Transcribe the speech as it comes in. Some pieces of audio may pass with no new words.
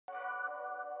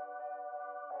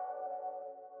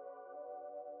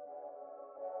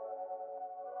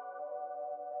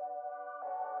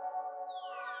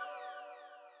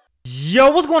Yo,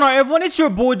 what's going on, everyone? It's your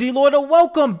boy D-Lloyd, and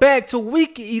welcome back to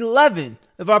week 11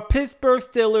 of our Pittsburgh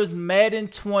Steelers Madden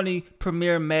 20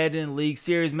 Premier Madden League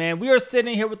Series, man. We are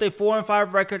sitting here with a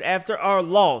 4-5 record after our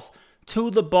loss to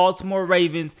the Baltimore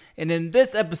Ravens, and in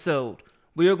this episode,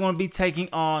 we are going to be taking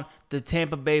on the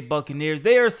Tampa Bay Buccaneers.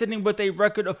 They are sitting with a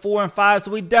record of 4-5,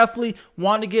 so we definitely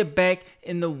want to get back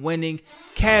in the winning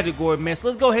category, man. So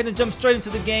let's go ahead and jump straight into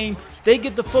the game. They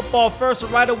get the football first, so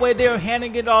right away they are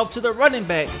handing it off to the running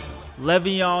back,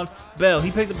 Le'Veon Bell. He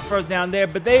picks up the first down there,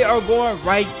 but they are going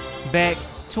right back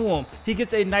to him. He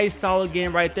gets a nice solid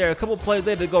game right there. A couple plays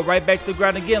later, they go right back to the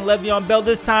ground again. Le'Veon Bell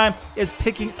this time is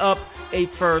picking up a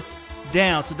first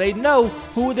down, so they know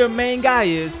who their main guy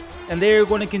is, and they're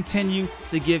going to continue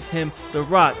to give him the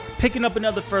rock. Picking up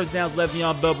another first down is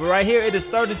Le'Veon Bell, but right here it is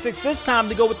 3rd and 6. This time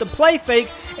to go with the play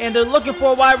fake, and they're looking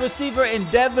for a wide receiver,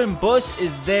 and Devin Bush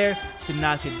is there to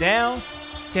knock it down.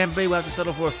 Tampa Bay will have to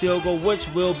settle for a field goal, which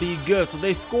will be good. So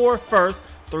they score first,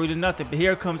 3-0. But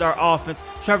here comes our offense.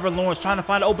 Trevor Lawrence trying to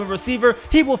find an open receiver.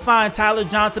 He will find Tyler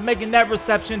Johnson making that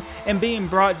reception and being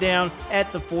brought down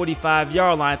at the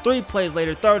 45-yard line. 3 plays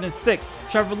later, 3rd and 6.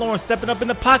 Trevor Lawrence stepping up in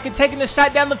the pocket, taking a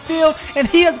shot down the field, and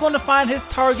he is going to find his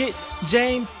target,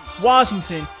 James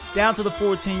Washington, down to the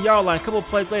 14-yard line. A couple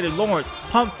plays later, Lawrence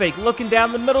pump fake, looking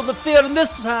down the middle of the field, and this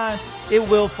time it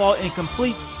will fall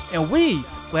incomplete, and we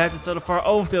will have to settle for our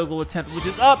own field goal attempt, which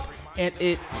is up, and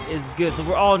it is good. So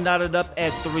we're all knotted up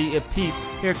at 3 apiece.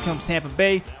 Here comes Tampa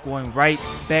Bay going right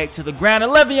back to the ground,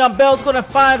 and Le'Veon Bell's going to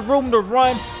find room to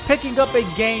run, picking up a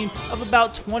gain of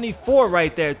about 24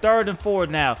 right there. 3rd and 4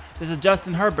 now. This is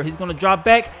Justin Herbert. He's going to drop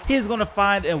back. He's going to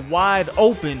find a wide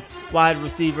open wide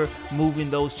receiver,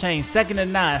 moving those chains. 2nd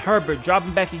and 9. Herbert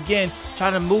dropping back again,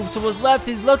 trying to move to his left.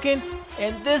 He's looking,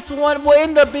 and this one will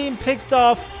end up being picked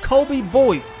off. Kobe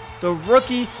Boyce, the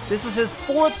rookie, this is his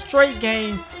 4th straight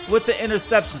game with the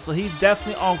interception, so he's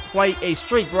definitely on quite a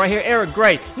streak. But right here, Eric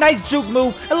Gray, nice juke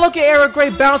move, and look at Eric Gray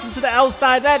bouncing to the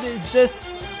outside. That is just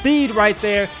speed right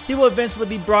there. He will eventually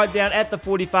be brought down at the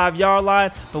 45-yard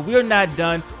line, but we're not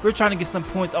done. We're trying to get some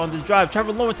points on this drive.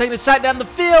 Trevor Lawrence taking a shot down the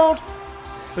field,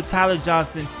 but Tyler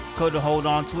Johnson couldn't hold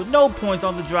on to it. No points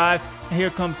on the drive. And here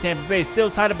comes Tampa Bay, still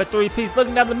tied up at 3 apiece,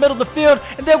 looking down the middle of the field,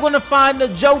 and they're going to find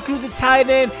Njoku, the tight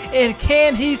end, and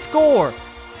can he score?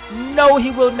 No,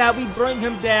 he will not. We bring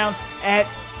him down at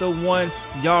the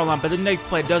 1-yard line, but the next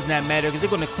play does not matter because they're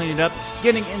going to clean it up,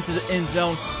 getting into the end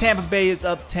zone. Tampa Bay is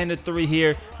up 10-3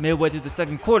 here, midway through the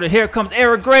 2nd quarter. Here comes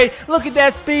Eric Gray. Look at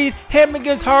that speed. Him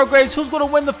against Hargraves. Who's going to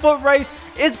win the foot race?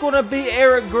 It's going to be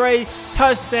Eric Gray.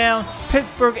 Touchdown.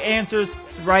 Pittsburgh answers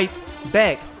right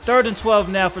back. 3rd and 12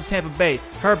 now for Tampa Bay.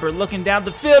 Herbert looking down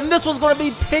the field, and this one's going to be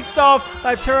picked off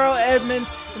by Terrell Edmonds.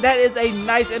 That is a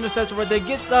nice interception where they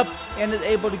gets up and is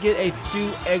able to get a few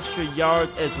extra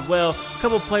yards as well. A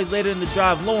couple plays later in the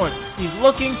drive, Lawrence, he's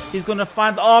looking, he's going to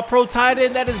find the all-pro tight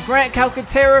end. That is Grant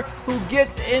Calcaterra, who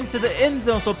gets into the end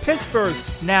zone. So Pittsburgh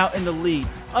now in the lead.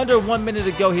 Under 1 minute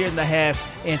to go here in the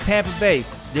half, and Tampa Bay,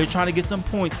 they're trying to get some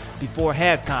points before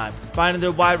halftime. Finding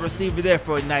their wide receiver there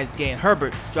for a nice gain.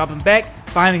 Herbert dropping back,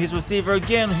 finding his receiver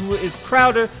again, who is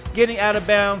Crowder, getting out of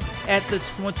bounds at the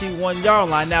 21-yard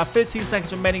line. Now 15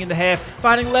 seconds remaining in the half.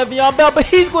 Finding Le'Veon Bell, but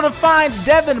he's going to find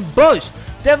Devin Bush.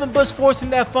 Devin Bush forcing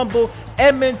that fumble.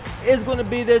 Edmonds is going to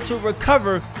be there to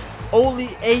recover. Only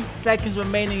 8 seconds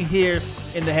remaining here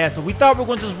in the half. So we thought we were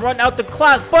going to just run out the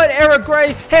clock, but Eric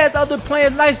Gray has other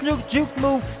plans. Nice juke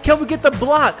move. Can we get the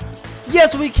block?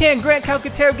 Yes, we can. Grant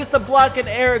Calcaterra gets the block, and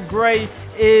Eric Gray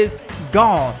is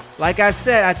gone. Like I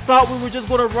said, I thought we were just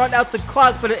going to run out the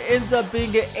clock, but it ends up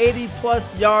being an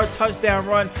 80-plus yard touchdown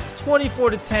run,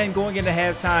 24-10 going into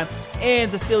halftime,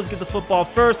 and the Steelers get the football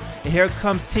first. And here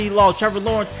comes T. Law. Trevor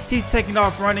Lawrence, he's taking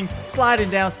off running, sliding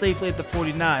down safely at the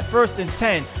 49. 1st and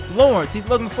 10. Lawrence, he's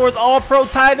looking for his all-pro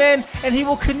tight end, and he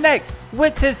will connect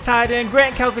with his tight end,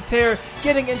 Grant Calcaterra,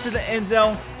 getting into the end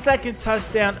zone. 2nd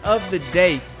touchdown of the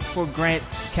day for Grant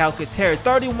Calcaterra.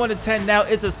 31-10 now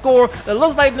is the score. It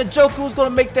looks like Njoku is going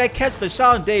to make that catch, but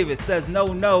Sean Davis says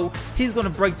no. He's going to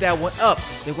break that one up.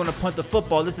 They're going to punt the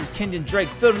football. This is Kenyon Drake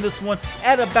fielding this one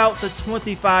at about the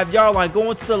 25-yard line,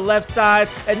 going to the left side.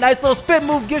 A nice little spin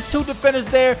move, gets 2 defenders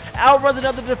there, outruns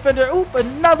another defender. Oop,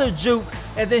 another juke,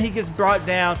 and then he gets brought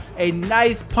down. A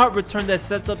nice punt return that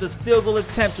sets up this field goal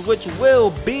attempt, which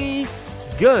will be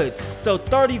good. So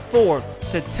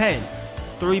 34-10.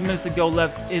 3 minutes to go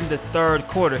left in the 3rd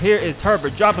quarter. Here is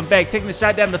Herbert dropping back, taking a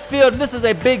shot down the field. And this is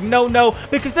a big no-no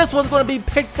because this one's going to be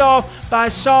picked off by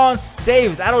Sean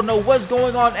Davis. I don't know what's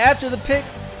going on after the pick,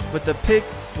 but the pick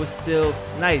was still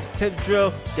nice. Tip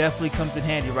drill definitely comes in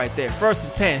handy right there. 1st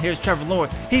and 10. Here's Trevor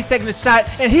Lawrence. He's taking a shot,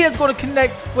 and he is going to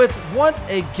connect with, once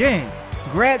again,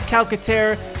 Grant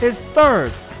Calcaterra, his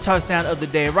third touchdown of the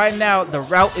day. Right now, the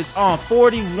route is on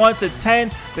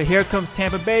 41-10, but here comes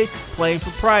Tampa Bay playing for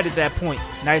pride at that point.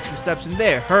 Nice reception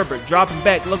there. Herbert dropping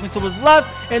back, looking to his left,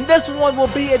 and this one will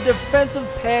be a defensive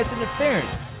pass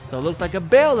interference. So it looks like a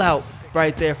bailout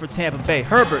right there for Tampa Bay.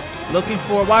 Herbert looking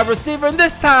for a wide receiver, and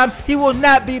this time he will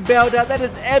not be bailed out. That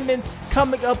is Edmonds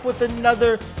coming up with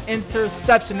another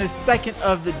interception, his second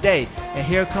of the day. And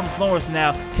here comes Lawrence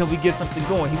now. Can we get something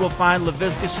going? He will find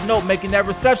Laviska Shenault making that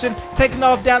reception, taking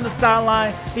off down the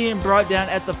sideline, being brought down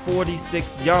at the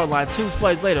 46-yard line. 2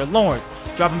 plays later, Lawrence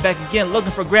dropping back again, looking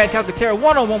for Grant Calcaterra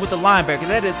one-on-one with the linebacker.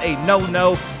 That is a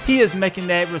no-no. He is making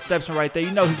that reception right there.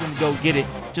 You know he's going to go get it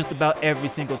just about every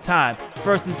single time.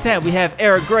 1st and 10, we have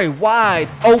Eric Gray wide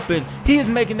open. He is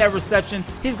making that reception.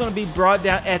 He's going to be brought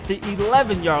down at the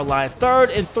 11-yard line.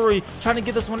 3rd and 3, trying to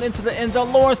get this one into the end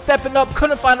zone. Lawrence stepping up,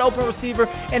 couldn't find an open receiver,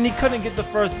 and he couldn't get the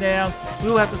first down. We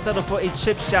will have to settle for a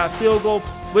chip shot field goal,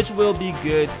 which will be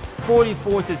good.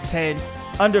 44-10.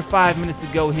 Under 5 minutes to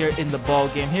go here in the ball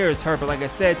game. Here is Herbert. Like I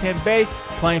said, Tampa Bay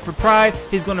playing for pride.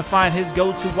 He's going to find his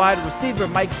go-to wide receiver,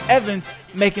 Mike Evans,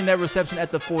 making that reception at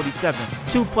the 47.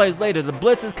 2 plays later, the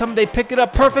blitz is coming. They pick it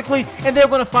up perfectly, and they're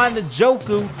going to find the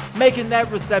Njoku making that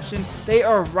reception. They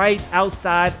are right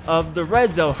outside of the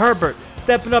red zone. Herbert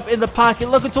stepping up in the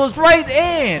pocket, looking to his right,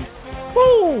 and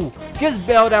woo! Gets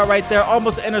bailed out right there,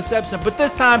 almost an interception. But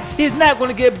this time, he's not going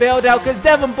to get bailed out because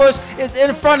Devin Bush is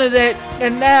in front of that.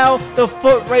 And now the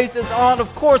foot race is on.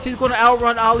 Of course, he's going to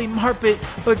outrun Ali Marpet.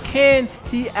 But can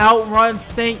he outrun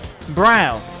St.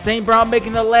 Brown? St. Brown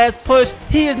making the last push.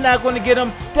 He is not going to get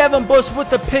him. Devin Bush with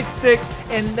the pick 6.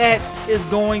 And that is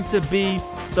going to be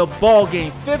the ball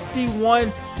game.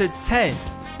 51-10.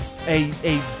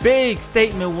 A big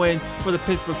statement win for the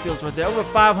Pittsburgh Steelers right there. Over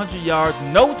 500 yards,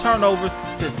 no turnovers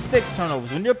to 6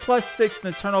 turnovers. When you're +6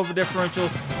 in the turnover differential,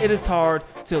 it is hard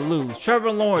to lose.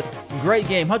 Trevor Lawrence, great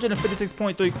game.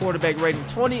 156.3 quarterback rating,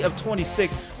 20 of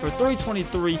 26 for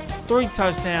 323, 3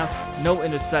 touchdowns, no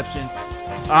interceptions.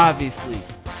 Obviously,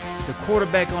 the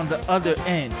quarterback on the other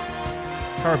end,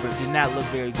 Herbert, did not look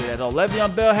very good at all.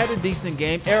 Le'Veon Bell had a decent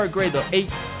game. Eric Gray, though,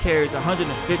 8 carries,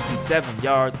 157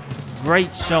 yards.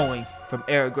 Great showing from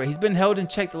Eric Gray. He's been held in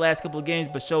check the last couple of games,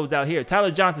 but shows out here.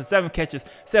 Tyler Johnson, 7 catches,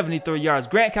 73 yards.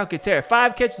 Grant Calcaterra,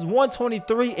 5 catches,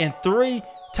 123, and 3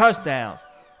 touchdowns.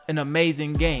 An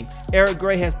amazing game. Eric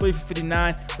Gray has 3 for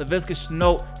 59. Laviska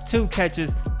Shenault, 2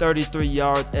 catches, 33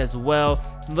 yards as well.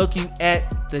 Looking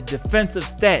at the defensive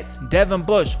stats, Devin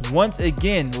Bush once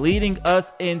again leading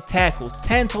us in tackles.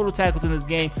 10 total tackles in this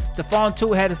game. Stephon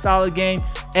Tuitt had a solid game.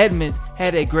 Edmonds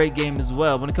had a great game as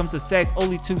well. When it comes to sacks,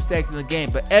 only 2 sacks in the game.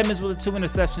 But Edmonds with the 2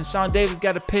 interceptions. Sean Davis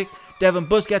got a pick. Devin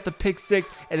Bush got the pick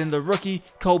 6. And then the rookie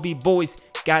Kobe Boyce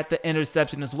got the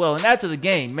interception as well. And after the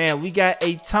game, man, we got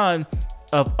a ton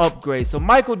of upgrades. So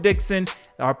Michael Dixon,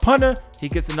 our punter, he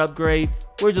gets an upgrade.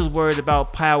 We're just worried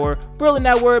about power. Really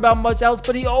not worried about much else,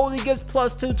 but he only gets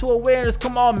 +2 to awareness.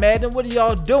 Come on, Madden, what are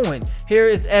y'all doing? Here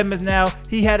is Edmonds now.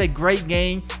 He had a great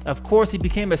game. Of course, he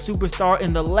became a superstar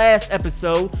in the last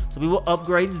episode, so we will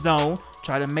upgrade zone.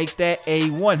 Try to make that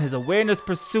A1. His awareness,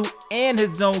 pursuit, and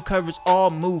his zone coverage all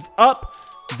move up.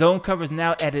 Zone coverage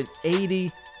now at an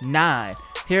 89.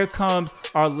 Here comes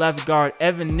our left guard,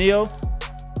 Evan Neal.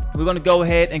 We're going to go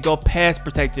ahead and go pass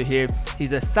protector here.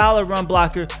 He's a solid run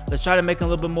blocker. Let's try to make him a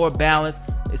little bit more balanced.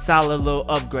 A solid little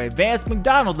upgrade. Vance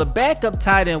McDonald, the backup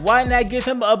tight end. Why not give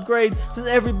him an upgrade since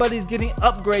everybody's getting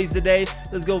upgrades today?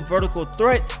 Let's go vertical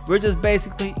threat. We're just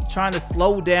basically trying to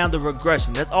slow down the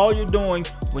regression. That's all you're doing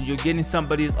when you're getting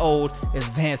somebody as old as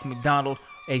Vance McDonald.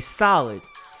 A solid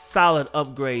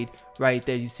upgrade right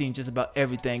there. You've seen just about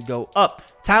everything go up.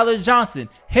 Tyler Johnson,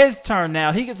 his turn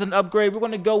now. He gets an upgrade. We're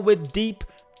going to go with deep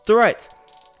threat.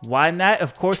 Why not?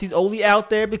 Of course, he's only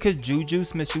out there because Juju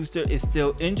Smith-Schuster is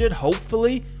still injured.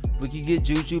 Hopefully, we can get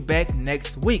Juju back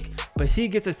next week. But he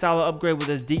gets a solid upgrade with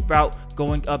his deep route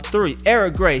going up 3.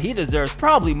 Eric Gray, he deserves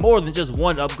probably more than just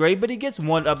 1 upgrade, but he gets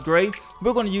 1 upgrade.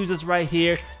 We're going to use this right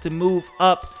here to move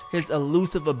up his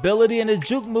elusive ability, and his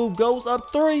juke move goes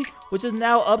up 3, which is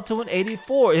now up to an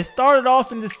 84. It started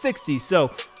off in the 60s,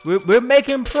 so we're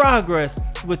making progress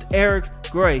with Eric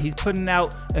Gray. He's putting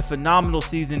out a phenomenal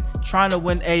season, trying to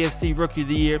win AFC Rookie of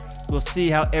the Year. We'll see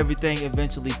how everything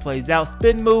eventually plays out.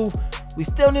 Spin move, we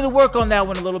still need to work on that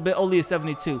one a little bit, only a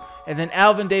 72. And then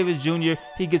Alvin Davis Jr.,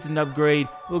 he gets an upgrade.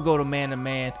 We'll go to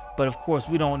man-to-man. But of course,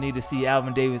 we don't need to see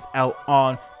Alvin Davis out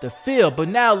on the field. But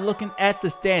now looking at the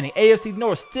standing, AFC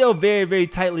North still very, very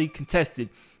tightly contested.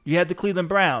 You have the Cleveland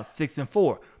Browns,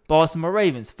 6-4. Baltimore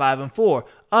Ravens, 5-4.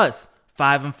 Us,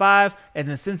 5-5. And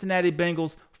then Cincinnati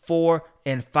Bengals,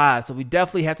 4-5. So we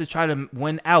definitely have to try to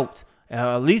win out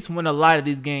at least win a lot of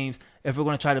these games if we're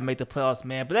going to try to make the playoffs,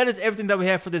 man. But that is everything that we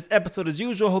have for this episode as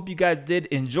usual. Hope you guys did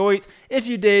enjoy it. If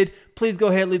you did, please go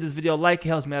ahead and leave this video a like. It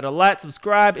helps me out a lot.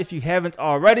 Subscribe if you haven't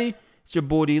already. It's your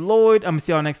boy D Lloyd. I'm going to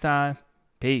see y'all next time.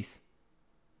 Peace.